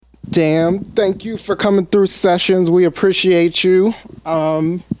Damn, thank you for coming through Sessions. We appreciate you.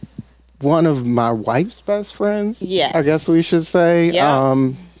 One of my wife's best friends, yes, I guess we should say.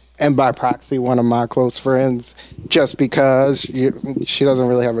 Yep. And by proxy, one of my close friends, just because she doesn't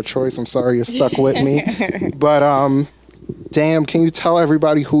really have a choice. I'm sorry you're stuck with me. But, damn, can you tell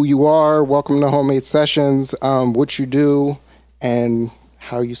everybody who you are? Welcome to Homemade Sessions, what you do, and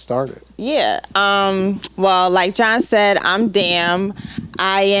how you started. Yeah. Well, like John said, I'm Dian.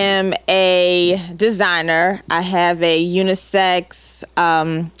 I am a designer. I have a unisex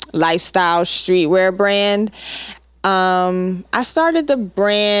lifestyle streetwear brand. I started the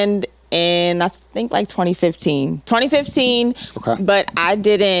brand in, I think, like 2015. Okay. But I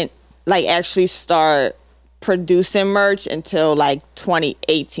didn't actually start producing merch until like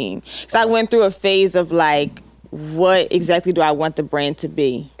 2018. So I went through a phase of what exactly do I want the brand to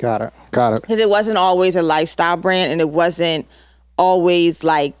be? Got it. Because it wasn't always a lifestyle brand, and it wasn't always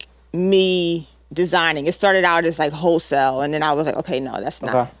me designing. It started out as wholesale, and then I was like, okay, no, that's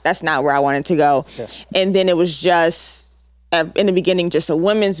not where I wanted to go. Yeah. And then it was just in the beginning just a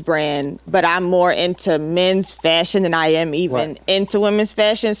women's brand, but I'm more into men's fashion than I am even into women's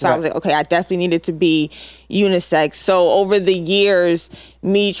fashion. So I was like, okay, I definitely needed to be unisex. So over the years,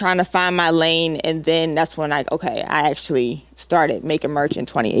 me trying to find my lane, and then that's when I actually started making merch in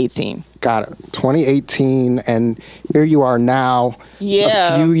 2018. Got it. 2018, and here you are now.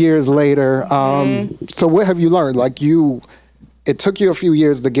 Yeah. A few years later. So what have you learned? It took you a few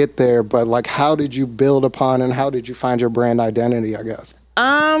years to get there, but how did you build upon, and how did you find your brand identity, I guess?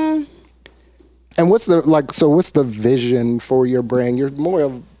 And what's the vision for your brand? You're more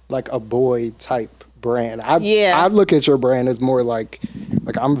of a boy type brand. I look at your brand as more like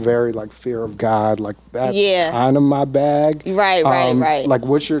I'm very fear of God, that's kind of my bag. Right.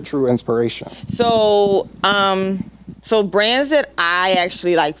 What's your true inspiration? So brands that I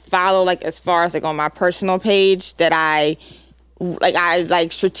actually follow, as far as on my personal page, that I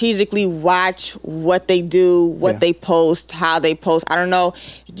strategically watch what they do, what they post, how they post. I don't know.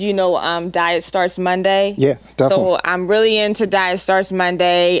 Do you know Diet Starts Monday? Yeah, definitely. So I'm really into Diet Starts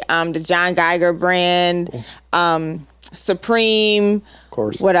Monday, the John Geiger brand, Supreme. Of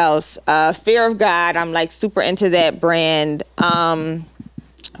course. What else? Fear of God. I'm super into that brand.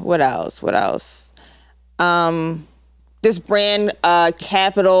 What else? This brand,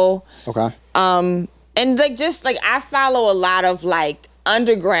 Capital. Okay. And I follow a lot of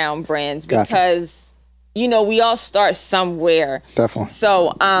underground brands because we all start somewhere. Definitely.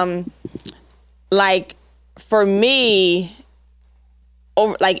 So for me,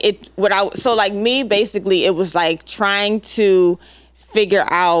 basically it was trying to figure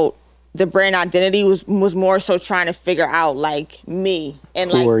out the brand identity was more so trying to figure out me and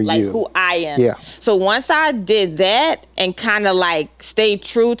who I am. Yeah. So once I did that and kind of stayed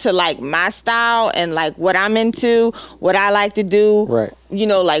true to my style and what I'm into, what I like to do, right.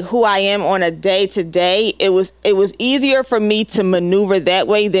 Who I am on a day to day, it was easier for me to maneuver that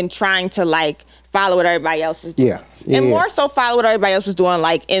way than trying to follow what everybody else was doing. Yeah. And more so follow what everybody else was doing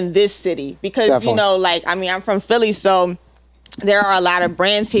in this city because Definitely. I'm from Philly, so there are a lot of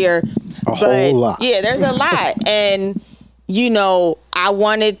brands here. A whole lot. Yeah, there's a lot. And, I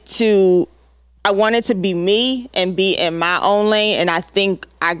wanted to be me and be in my own lane. And I think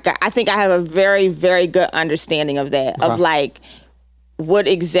I have a very, very good understanding of that, of what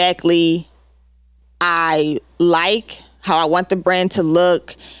exactly I like, how I want the brand to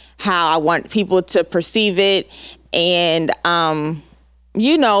look, how I want people to perceive it, and,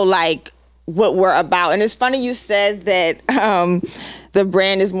 what we're about. And it's funny you said that the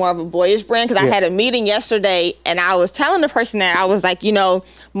brand is more of a boyish brand, because I had a meeting yesterday and I was telling the person that I was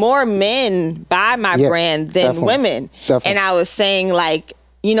more men buy my brand than women. Definitely. And I was saying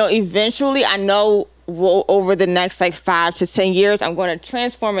eventually I know over the next 5 to 10 years, I'm going to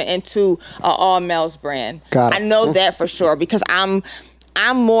transform it into an all males brand. Got it. I know that for sure, because I'm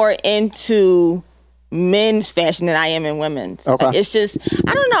more into men's fashion than I am in women's. Okay. It's just,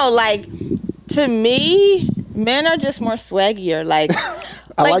 I don't know, to me, men are just more swaggier.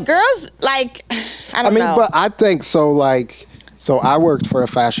 Girls, I don't know. But I think so, so I worked for a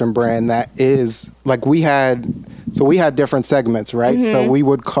fashion brand that is, we had different segments, right? Mm-hmm. So we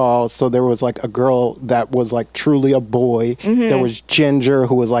would call, there was a girl that was truly a boy. Mm-hmm. There was Ginger,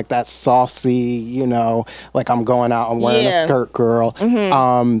 who was that saucy, I'm going out, I'm wearing a skirt girl.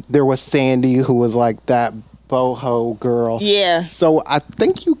 Mm-hmm. There was Sandy, who was that boho girl. Yeah. So I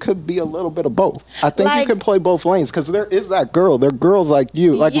think you could be a little bit of both. I think you could play both lanes, because there is that girl. There are girls like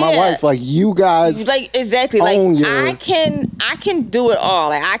you, my wife, you guys. Exactly. Own I can do it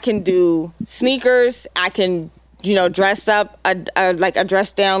all. I can do sneakers. I can dress up like a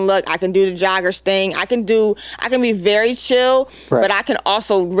dress down look. I can do the joggers thing. I can be very chill, but I can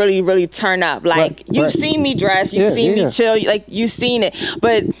also really, really turn up. Like you've seen me dress, you've seen me chill, like you've seen it.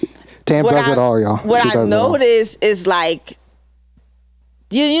 But Tam does it all, y'all. What I noticed is like,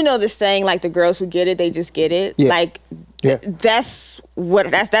 you know the saying, like the girls who get it, they just get it. Yeah. Like that's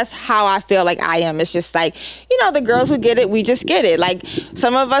how I feel like I am. It's just like, the girls who get it, we just get it. Like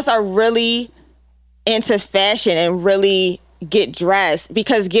some of us are really into fashion and really get dressed,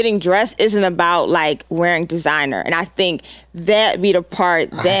 because getting dressed isn't about like wearing designer. And I think that be the part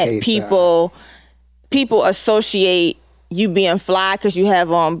that people associate you being fly because you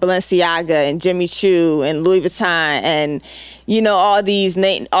have on Balenciaga and Jimmy Choo and Louis Vuitton and all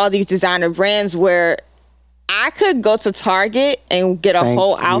these designer brands, where I could go to Target and get a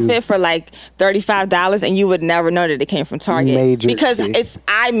whole outfit for like $35 and you would never know that it came from Target. Because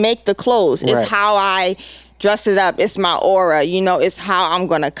I make the clothes. It's how I dress it up. It's my aura. It's how I'm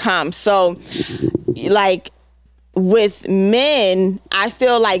going to come. So like with men, I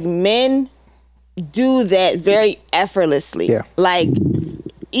feel like men do that very effortlessly. Yeah. Like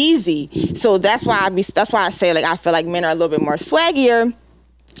easy. So that's why I say like I feel like men are a little bit more swaggier.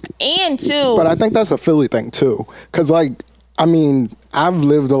 And too, but I think that's a Philly thing too, because like I've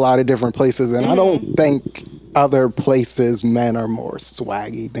lived a lot of different places, and I don't think other places men are more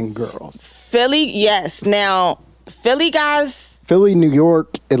swaggy than girls. Philly, yes. Now Philly guys, New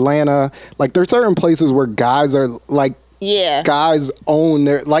York, Atlanta, like there's certain places where guys are like, guys own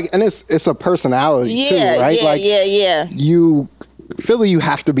their like, and it's a personality too, right? Philly, you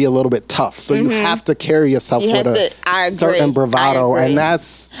have to be a little bit tough, so you have to carry yourself with a certain bravado, and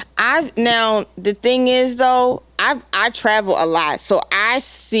that's. Now the thing is though, I travel a lot, so I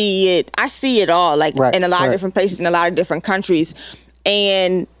see it all, like in a lot of different places in a lot of different countries,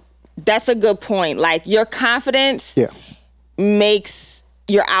 and that's a good point. Like your confidence makes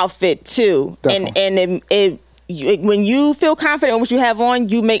your outfit too, and it when you feel confident in what you have on,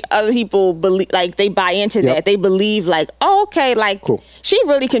 you make other people believe, like they buy into that. They believe like, oh, okay, like she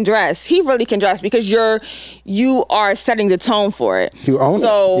really can dress. He really can dress, because you are setting the tone for it. You own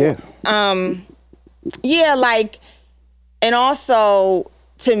it. Like, and also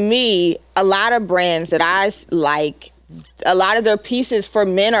to me, a lot of brands that I like, a lot of their pieces for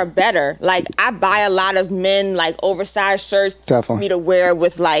men are better. Like I buy a lot of men like oversized shirts for me to wear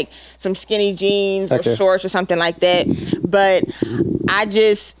with like some skinny jeans or shorts or something like that. But I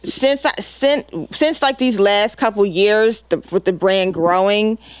just since like these last couple years with the brand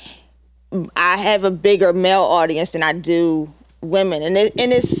growing, I have a bigger male audience than I do women, and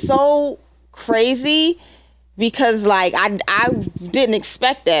it's so crazy. Because like I didn't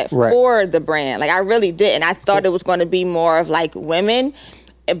expect that for the brand. Like I really didn't. I thought it was going to be more of like women,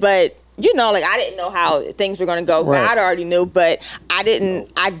 but like I didn't know how things were going to go. God already knew, but I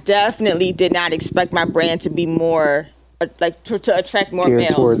definitely did not expect my brand to be more like to attract more geared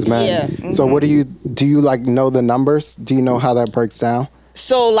males towards men. Yeah. Mm-hmm. So what do you like know the numbers? Do you know how that breaks down?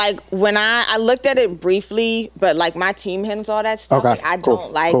 So like when I looked at it briefly, but like my team handles all that stuff. Like, I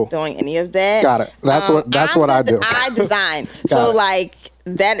don't like doing any of that. Got it. That's what I do. I design. So like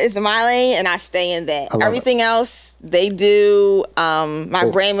that is my lane, and I stay in that. Everything else they do. My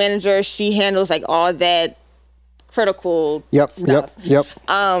brand manager, she handles like all that critical stuff. Yep.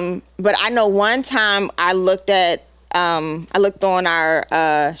 But I know one time I looked on our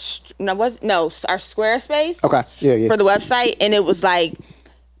our Squarespace. For the website, and it was like,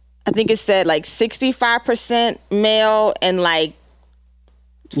 I think it said like 65% male and like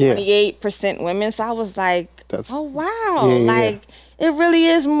 28% women. So I was like, oh wow, it really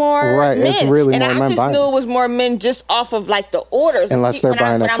is more men. It's really and more men. I just knew it was more men just off of like the orders. Unless they're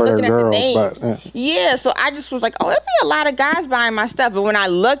buying it for their girls, but so I just was like, oh, it'd be a lot of guys buying my stuff. But when I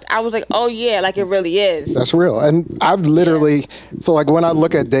looked, I was like, oh yeah, like it really is. That's real. And I've literally, so like when I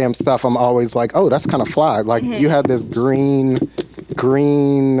look at damn stuff, I'm always like, oh, that's kind of fly. Like you had this green,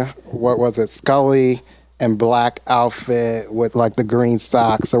 what was it, Scully and black outfit with like the green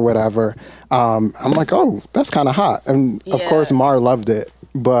socks or whatever. I'm like, oh, that's kind of hot. And of course, Mar loved it.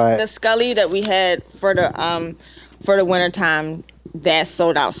 But the Scully that we had for the wintertime, that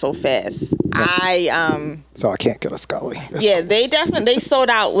sold out so fast. So I can't get a Scully. They sold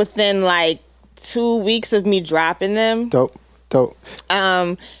out within like 2 weeks of me dropping them. Dope.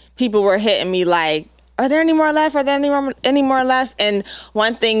 People were hitting me like, are there any more left? Are there any more left? And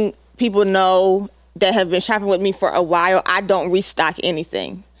one thing people know that have been shopping with me for a while, I don't restock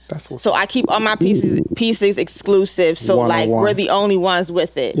anything. So I keep all my pieces exclusive. So like we're the only ones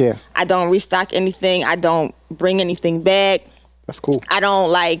with it. Yeah. I don't restock anything. I don't bring anything back. That's cool. I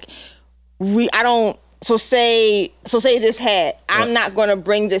don't like I don't so say this hat. I'm not going to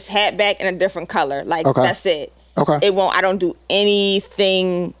bring this hat back in a different color. Like, that's it. Okay. It won't. I don't do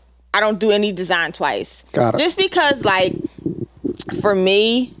anything. I don't do any design twice. Got it. Just because, like, for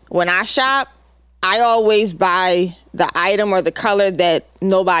me, when I shop, I always buy the item or the color that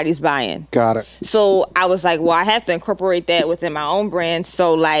nobody's buying. Got it. So I was like, well, I have to incorporate that within my own brand.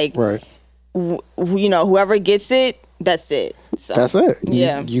 So, like, right. You know, whoever gets it, that's it. So, that's it.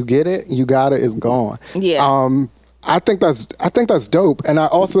 Yeah. You get it. You got it. It's gone. Yeah. I think that's dope. And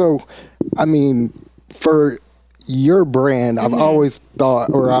I mean, for your brand, I've always thought,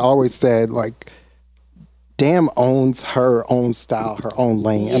 or I always said, like, Dian owns her own style, her own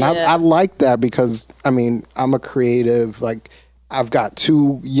lane. And I like that because, I mean, I'm a creative, like, I've got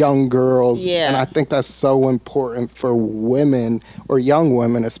 2 young girls, and I think that's so important for women, or young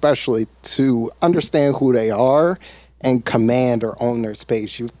women especially, to understand who they are and command or own their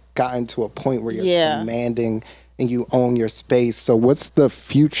space. You've gotten to a point where you're commanding and you own your space. So what's the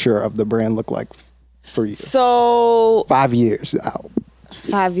future of the brand look like for you? So 5 years out.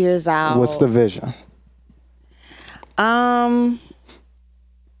 5 years out. What's the vision? I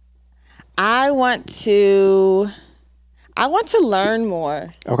want to learn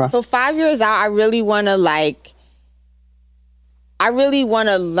more. Okay. So 5 years out, I really want to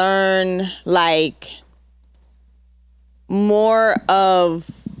learn, like, more of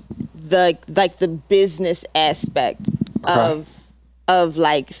the business aspect of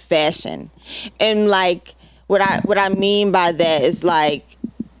like fashion. And, like, what I mean by that is, like,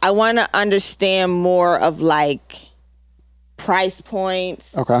 I want to understand more of, like, price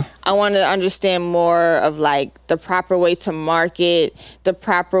points. Okay. I want to understand more of, like, the proper way to market, the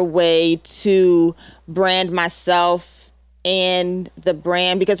proper way to brand myself and the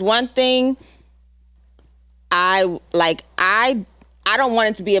brand. Because one thing I don't want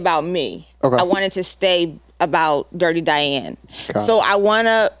it to be about me. Okay. I want it to stay about Dirty Dian. Got So it. I want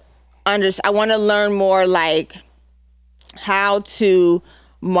to learn more, like, how to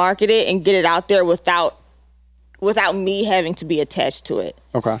market it and get it out there without me having to be attached to it.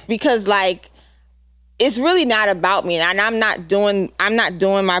 Okay. Because, like, it's really not about me, and I'm not doing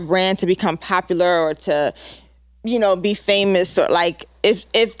my brand to become popular or to, you know, be famous, or, like,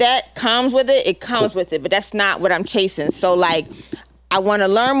 if that comes with it, it comes with it, but that's not what I'm chasing. So, like, I want to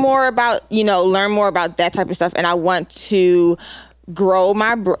learn more about that type of stuff, and I want to grow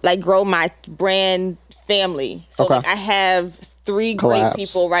my brand family. So, Okay. like, I have 3 great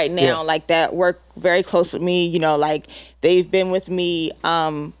people right now, like, that work very close with me. You know, like, they've been with me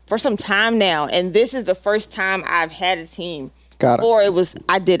for some time now, and this is the first time I've had a team. Got it. Before,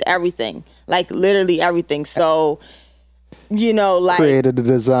 I did everything, like, literally everything. So, you know, like, created the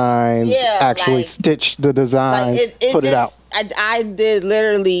designs, actually, like, stitched the designs, like, put it out. I did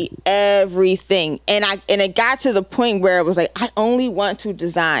literally everything, and it got to the point where it was like, I only want to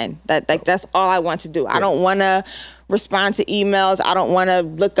design. That's all I want to do. I don't want to respond to emails. I don't want to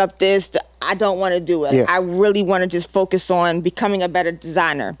look up this. I don't want to do it. I really want to just focus on becoming a better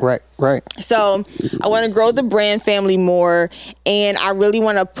designer. Right. So I want to grow the brand family more, and I really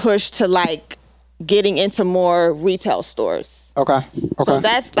want to push to, like, getting into more retail stores. Okay. So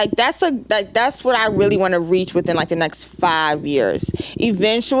that's what I really want to reach within, like, the next 5 years.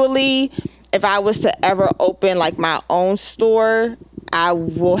 Eventually, if I was to ever open, like, my own store, I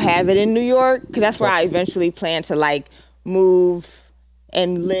will have it in New York, because that's where I eventually plan to, like, move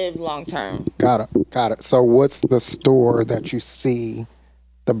and live long term. Got it. So what's the store that you see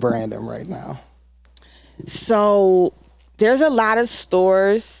the brand in right now? So there's a lot of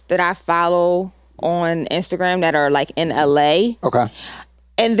stores that I follow on Instagram that are, like, in LA. Okay.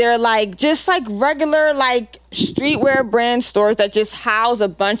 And they're, like, just, like, regular, like, streetwear brand stores that just house a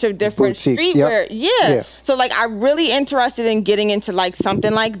bunch of different boutique. streetwear. Yep. Yeah. So, like, I'm really interested in getting into, like,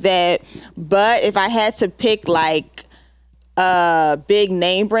 something like that. But if I had to pick, like, a big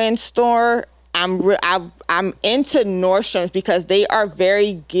name brand store, I'm into Nordstrom's, because they are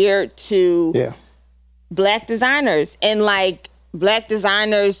very geared to Black designers, and, like, Black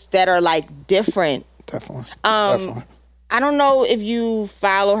designers that are, like, different. Definitely. I don't know if you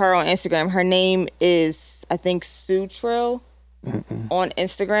follow her on Instagram. Her name is, I think, Sutrill on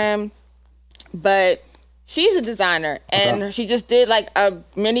Instagram. But she's a designer, and she just did, like, a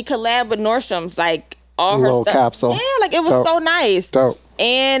mini collab with Nordstrom's, like, all her little stuff. Capsule. Yeah, like, it was so nice. Dope.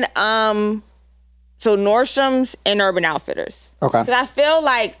 And so Nordstrom's and Urban Outfitters. Okay. Because I feel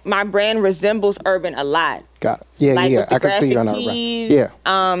like my brand resembles Urban a lot. Got it. Yeah, like, I can see you on Urban. Yeah.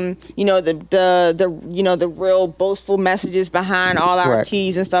 You know, the real boastful messages behind all our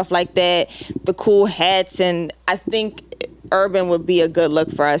tees and stuff like that. The cool hats, and I think urban would be a good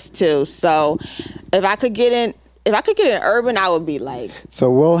look for us too. So if I could get in urban, I would be like.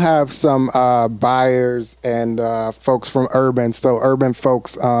 So we'll have some buyers and folks from urban. So urban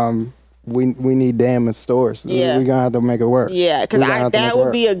folks, we need them in stores. Yeah, we're gonna have to make it work. Yeah, because that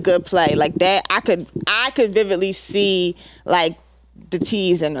would be a good play. Like that, I could vividly see like the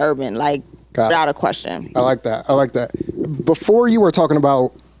tees in urban, like without a question. I like that. Before you were talking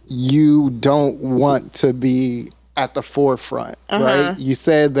about you don't want to be at the forefront, right? You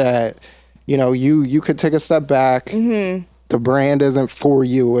said that, you could take a step back. Mm-hmm. The brand isn't for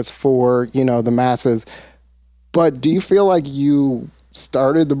you, it's for, the masses. But do you feel like you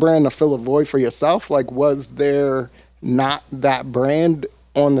started the brand to fill a void for yourself? Like, was there not that brand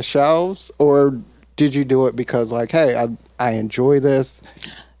on the shelves? Or did you do it because like, hey, I enjoy this,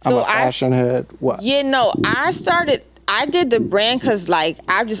 I'm a fashion head? What? Yeah, no, I did the brand because like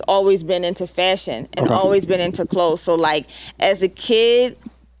I've just always been into fashion and always been into clothes. So like as a kid,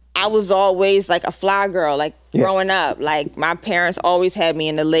 I was always like a fly girl, like growing up. Like my parents always had me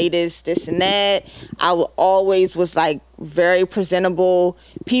in the latest, this and that. I always was like very presentable.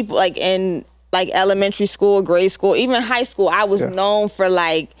 People like in like elementary school, grade school, even high school, I was known for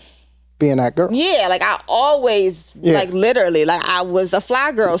like being that girl. Yeah, like I always like literally like I was a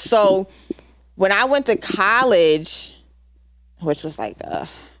fly girl. So when I went to college, which was like a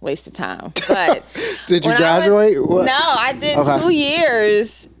waste of time, but did you graduate? No, I did 2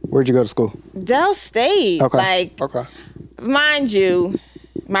 years. Where'd you go to school? Del State. Okay. Mind you,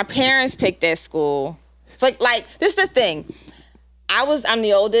 my parents picked that school. So like this is the thing. I'm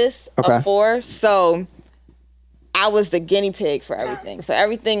the oldest of 4, so I was the guinea pig for everything. So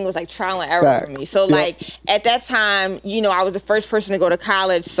everything was like trial and error for me. So like at that time, I was the first person to go to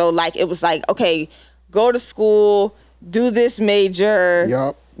college. So like it was like, okay, go to school, do this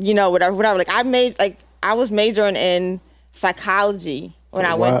major, whatever. Like I was majoring in psychology when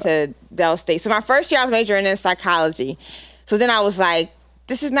I went to Del State. So my first year I was majoring in psychology. So then I was like,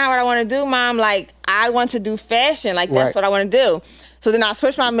 this is not what I want to do, Mom. Like I want to do fashion. Like that's what I want to do. So then I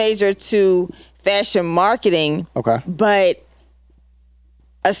switched my major to fashion marketing. Okay. But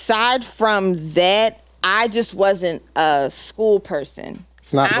aside from that, I just wasn't a school person.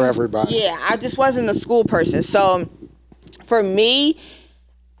 It's not for everybody. Yeah, I just wasn't a school person. So for me,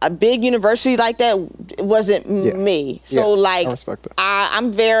 a big university like that wasn't me. So like I respect it.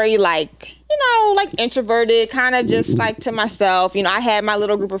 I'm very like, like introverted, kind of just like to myself. I had my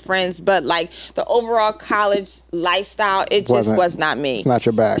little group of friends, but like the overall college lifestyle, it just was not me. It's not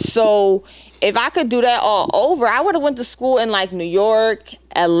your bag. So if I could do that all over, I would have went to school in like New York,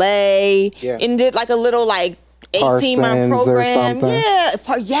 LA, and did like a little like 18-month program.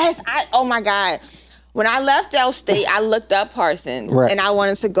 Yes. Oh my God. When I left Del State, I looked up Parsons, and I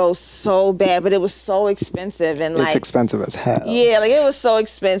wanted to go so bad, but it was so expensive, and like it's expensive as hell. Yeah, like it was so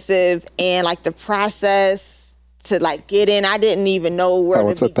expensive, and like the process to like get in, I didn't even know where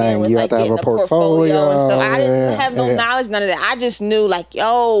to begin with. You like have to have a portfolio and stuff. I didn't have no knowledge, none of that. I just knew like,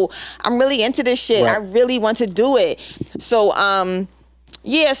 yo, I'm really into this shit. I really want to do it. So,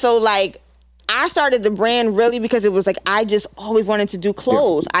 so like I started the brand really because it was like I just always wanted to do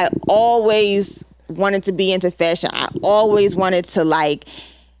clothes. I always wanted to be into fashion. I always wanted to like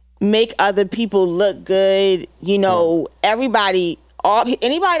make other people look good. Anybody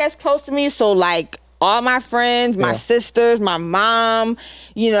that's close to me. So like all my friends, my sisters, my mom,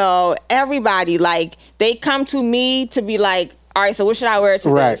 everybody, like they come to me to be like, all right, so what should I wear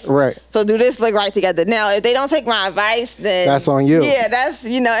to this? Right. So do this look right together. Now, if they don't take my advice, then that's on you. Yeah, that's,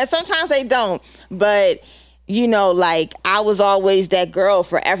 and sometimes they don't. But like I was always that girl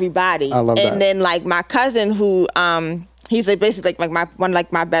for everybody. I love that. And then like my cousin who, he's like basically like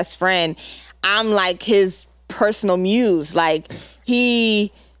my best friend. I'm like his personal muse. Like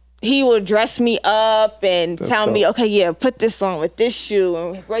he would dress me up and tell me, okay, put this on with this shoe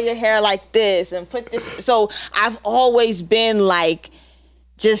and wear your hair like this and put this. So I've always been like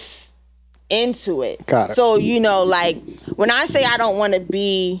just into it. Got it. So, like when I say I don't want to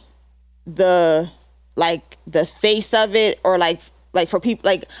be the face of it or like for people,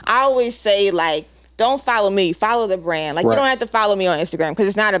 like I always say like, don't follow me, follow the brand. Like you don't have to follow me on Instagram because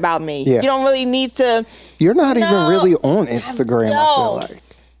it's not about me. Yeah. You don't really need to. You're not even really on Instagram, I feel like.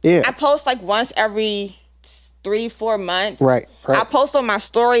 Yeah. I post like once every 3-4 months. Right. I post on my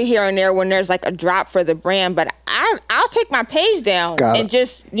story here and there when there's like a drop for the brand, but I'll take my page down and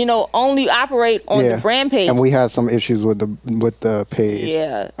just, only operate on the brand page. And we had some issues with the page.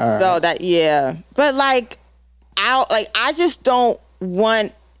 Yeah. So but like I just don't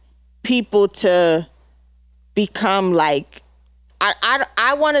want people to become like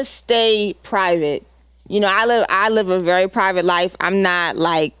I want to stay private. I live a very private life. I'm not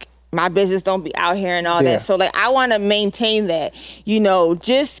like, my business don't be out here and all that. So like, I want to maintain that,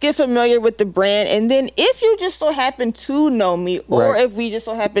 just get familiar with the brand. And then if you just so happen to know me, or if we just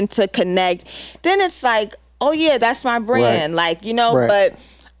so happen to connect, then it's like, oh yeah, that's my brand. Like, but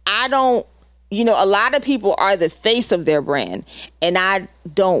I don't, a lot of people are the face of their brand, and I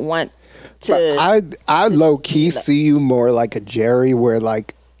don't want to. I low key see you more like a Jerry, where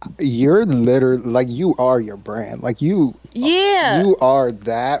like, you're literally like, you are your brand. Like you are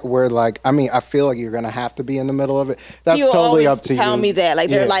that, where like, I mean, I feel like you're gonna have to be in the middle of it. That's totally up to you. Tell me that, like,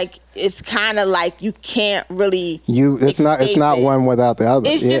 they're like, it's kind of like you can't really. It's not one without the other.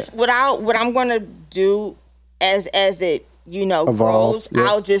 It's just what I'm gonna do as it grows.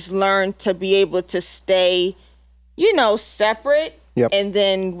 I'll just learn to be able to stay, separate, and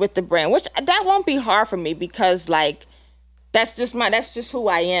then with the brand, which that won't be hard for me, because like. That's just who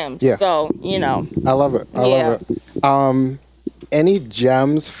I am. Yeah. So, I love it. I love it. Any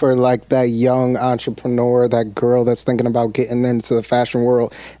gems for like that young entrepreneur, that girl that's thinking about getting into the fashion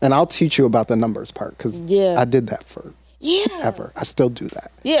world? And I'll teach you about the numbers part, because I did that for ever. I still do that.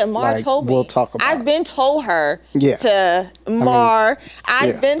 Yeah, Mar told me. We'll talk about I've been told her to Mar.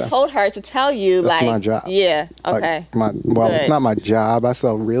 I've been told her to tell you, that's like, my job. Yeah. Okay. Like it's not my job. I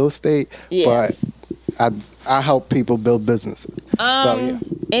sell real estate, but I help people build businesses.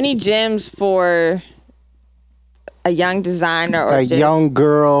 Any gems for a young designer, or a young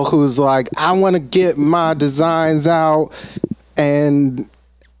girl who's like, I want to get my designs out, and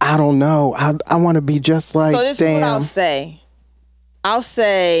I don't know, I want to be just like. So this is what I'll say. I'll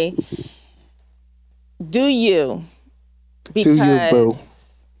say, do you? Because do you, boo?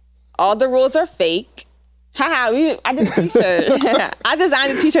 All the rules are fake. Haha, I did a t-shirt. I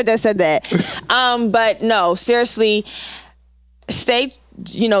designed a t-shirt that said that. But no, seriously, stay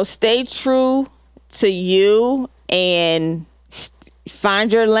true to you, and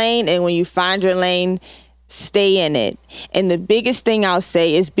find your lane. And when you find your lane, stay in it. And the biggest thing I'll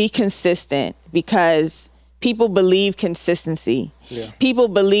say is be consistent, because people believe consistency. Yeah. People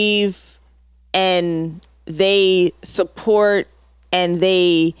believe, and they support, and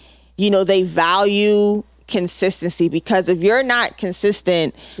they value consistency, because if you're not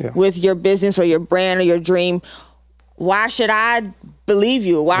consistent with your business or your brand or your dream, why should I believe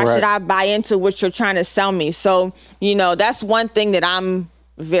you? Why should I buy into what you're trying to sell me? So, that's one thing that I'm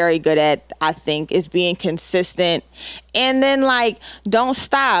very good at, I think, is being consistent. And then like, don't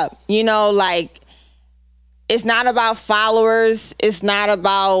stop, like, it's not about followers. It's not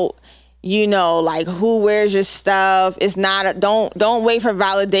about, like who wears your stuff. It's not, don't wait for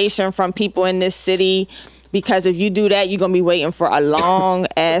validation from people in this city, because if you do that, you're going to be waiting for a long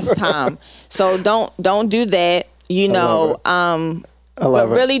ass time. So don't do that, but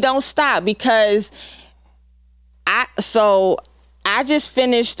really don't stop, because I just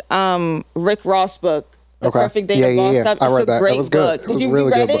finished Rick Ross' book, The Perfect Day to Boss Up. I read that. Great It was good. book. Did you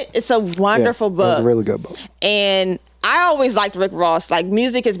read it? It's a wonderful book. It was a really good book. And I always liked Rick Ross. Like,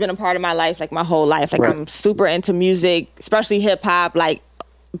 music has been a part of my life, like my whole life. Like, I'm super into music, especially hip hop. Like,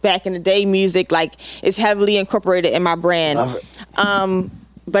 back in the day, music, like, is heavily incorporated in my brand. Love it.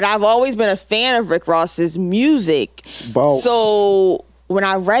 But I've always been a fan of Rick Ross's music. Both. So when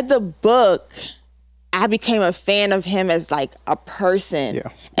I read the book, I became a fan of him as like a person,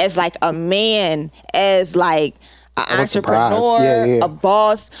 as like a man, as like an entrepreneur, a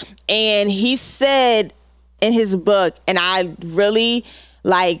boss. And he said in his book, and I really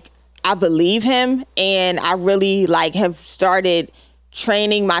I believe him, and I really have started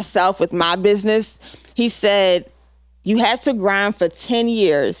training myself with my business. He said, you have to grind for 10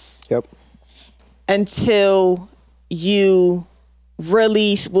 years until you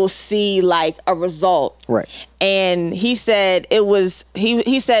really will see a result. Right. And he said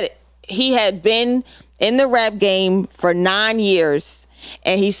he said he had been in the rap game for 9 years,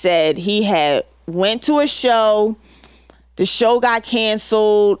 and he said he had went to a show, the show got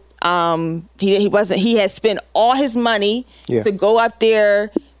canceled. He had spent all his money to go up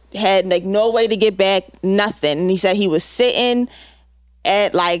there, had no way to get back, nothing. And he said he was sitting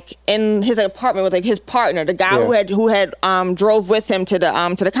at in his apartment with his partner, the guy who had drove with him to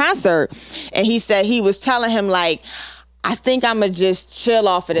the concert. And he said he was telling him I think I'm gonna just chill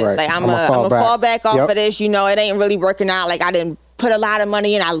off of this. Right. I'm gonna fall back off of this. It ain't really working out. I didn't put a lot of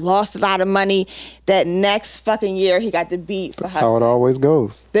money in. I lost a lot of money. That next fucking year, he got the beat for hustling. That's how it always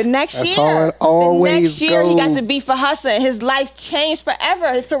goes. The next year, he got the beat for hustling. His life changed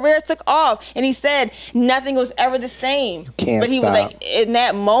forever. His career took off, and he said nothing was ever the same. You can't But he stop. was in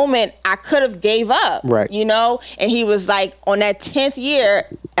that moment, I could have gave up. Right. And he was on that 10th year,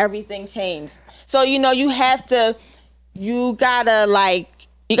 everything changed. So, you know, you gotta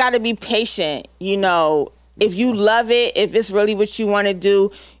be patient. You know, if you love it, if it's really what you want to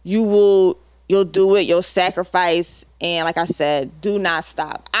do, you'll do it. You'll sacrifice. And like I said, do not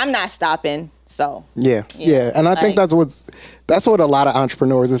stop. I'm not stopping. So yeah. And I think that's what a lot of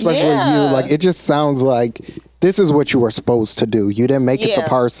entrepreneurs, especially you, like, it just sounds like this is what you were supposed to do. You didn't make it to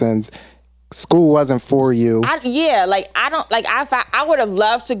Parsons. School wasn't for you. I would have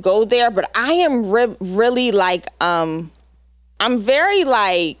loved to go there, but I am really like, I'm very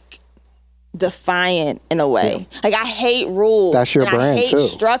like defiant in a way. Yeah. Like, I hate rules. That's your brand too. I hate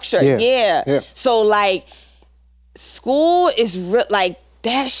structure. Yeah. So like, school is like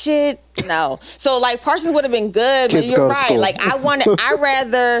that shit. No. So like, Parsons would have been good, but you're right. Like, I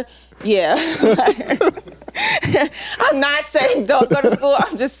rather. Yeah. I'm not saying don't go to school.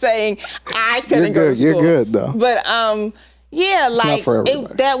 I'm just saying I couldn't go to school. You're good though. But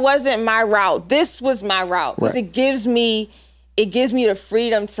that wasn't my route. This was my route. Because it gives me the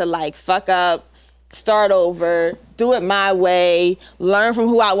freedom to like fuck up, start over, do it my way, learn from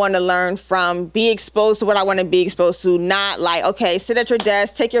who I want to learn from, be exposed to what I want to be exposed to, not like, okay, sit at your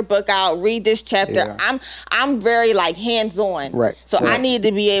desk, take your book out, read this chapter. Yeah. I'm very like hands-on. Right. So I need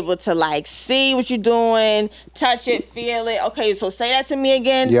to be able to like see what you're doing, touch it, feel it. Okay, so say that to me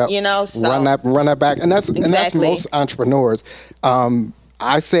again. Yep. You know, so run that back. And that's most entrepreneurs.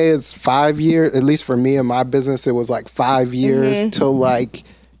 I say it's 5 years, at least for me in my business, it was like 5 years till like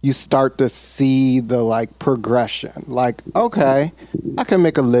you start to see the like progression. Like, okay, I can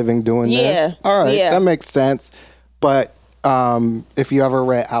make a living doing this. All right, that makes sense. But if you ever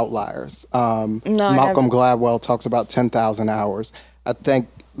read Outliers, Malcolm Gladwell talks about 10,000 hours. I think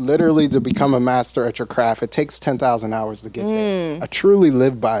literally to become a master at your craft, it takes 10,000 hours to get there. I truly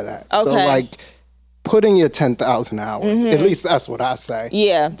live by that. Okay. So like, putting your 10,000 hours, at least that's what I say.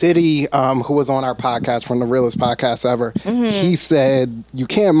 Yeah. Diddy, who was on our podcast, from the realest podcast ever, he said, you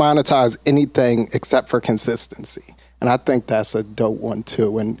can't monetize anything except for consistency. And I think that's a dope one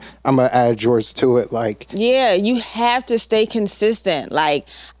too. And I'm going to add yours to it. Like, yeah, you have to stay consistent. Like,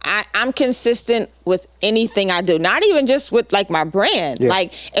 I'm consistent with anything I do, not even just with like my brand. Yeah.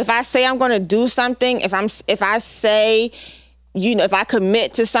 Like, if I say I'm going to do something, if I say, you know, if I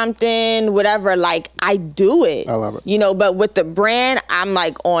commit to something, whatever, like, I do it. I love it. You know, but with the brand, I'm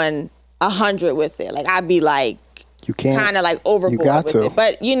like on 100 with it. Like, I'd be like, you can't kind of like overboard with it.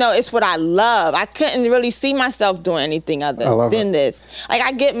 But, you know, it's what I love. I couldn't really see myself doing anything other than this. Like,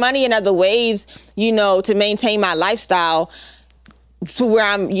 I get money in other ways, you know, to maintain my lifestyle to where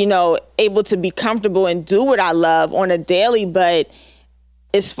I'm, you know, able to be comfortable and do what I love on a daily. But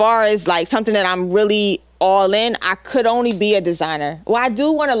as far as like something that I'm really all in, I could only be a designer. Well, I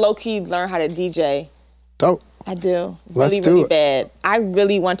do want to low-key learn how to DJ. Dope. I do. Really bad. I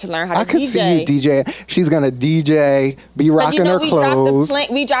really want to learn how to DJ. I could see you DJ. She's going to DJ, be rocking her clothes.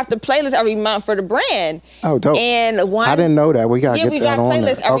 We drop the playlist every month for the brand. Oh, dope. And I didn't know that. We got to get that on there. Yeah, we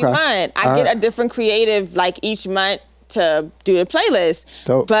drop playlists every month. I get a different creative like each month to do the playlist.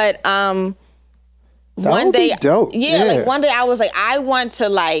 Dope. But one day, like one day I was like, I want to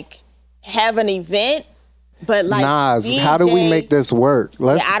like have an event. But like, Nas, DJ, how do we make this work?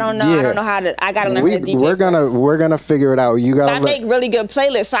 I don't know. I don't know how to. I gotta learn how to DJ. We're gonna figure it out. You gotta. I make really good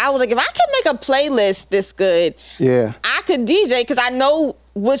playlists. So I was like, if I can make a playlist this good, I could DJ because I know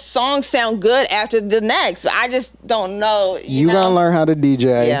which songs sound good after the next. I just don't know. You know? Gonna learn how to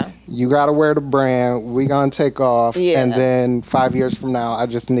DJ. Yeah. You gotta wear the brand. We gonna take off. Yeah. And then 5 years from now, I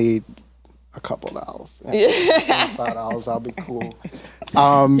just need a couple dollars. $5, I'll be cool.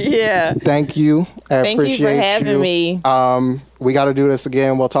 Thank you. Thank you for having me. We got to do this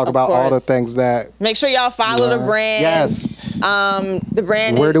again. We'll talk about all the things that. Make sure y'all follow the brand. Yes. The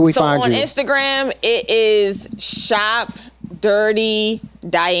brand. Where do we find you? On Instagram, it is Shop Dirty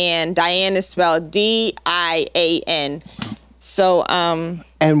Dian. Dian is spelled DIAN. So,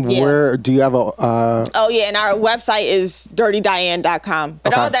 where do you have a... and our website is dirtydian.com.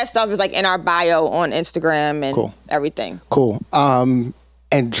 But all that stuff is like in our bio on Instagram and everything. Cool.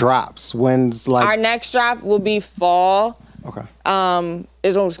 And drops. When's like... Our next drop will be fall. Okay.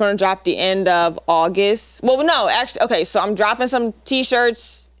 It's going to drop the end of August. Well, no, actually, okay, so I'm dropping some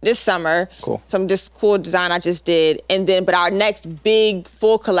t-shirts this summer. Cool. Some just cool design I just did. And then, but our next big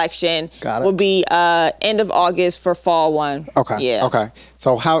full collection will be end of August for fall one. Okay. Yeah. Okay.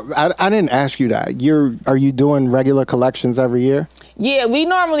 So I didn't ask you that. Are you doing regular collections every year? Yeah, we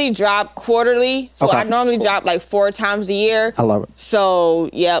normally drop quarterly. So I normally drop like 4 times a year. I love it. So,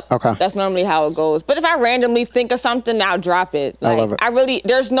 yep. Okay. That's normally how it goes. But if I randomly think of something, I'll drop it. Like, I love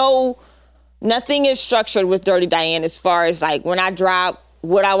it. Nothing is structured with Dirty Dian as far as like when I drop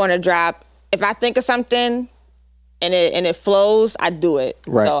what I want to drop if I think of something and it flows, I do it.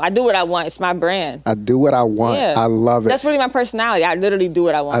 Right. So I do what I want. It's my brand. I do what I want. Yeah. I love it. That's really my personality. I literally do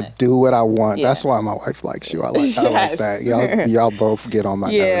what I want. I do what I want. Yeah. That's why my wife likes you. I like that. Y'all both get on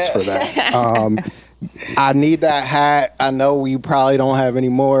my nerves for that. I need that hat. I know we probably don't have any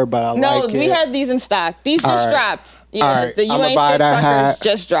more, but I like it. No, we had these in stock. These just dropped. Yeah, all right. The You Ain't Shit Truckers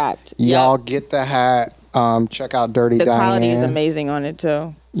just dropped. Y'all get the hat. Check out Dirty Dian. The quality is amazing on it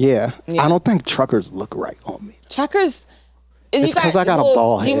too. Yeah. I don't think truckers look right on me. Truckers. It's because I got a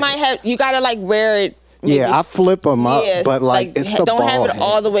bald head. You gotta like wear it. Yeah, I flip them up, but like it's the bald head. Don't have it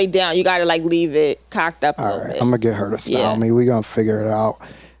all the way down. You gotta like leave it cocked up a little bit. I'm gonna get her to style me. We're gonna figure it out.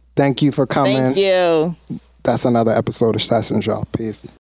 Thank you for coming. Thank you. That's another episode of Sessions, y'all. Peace.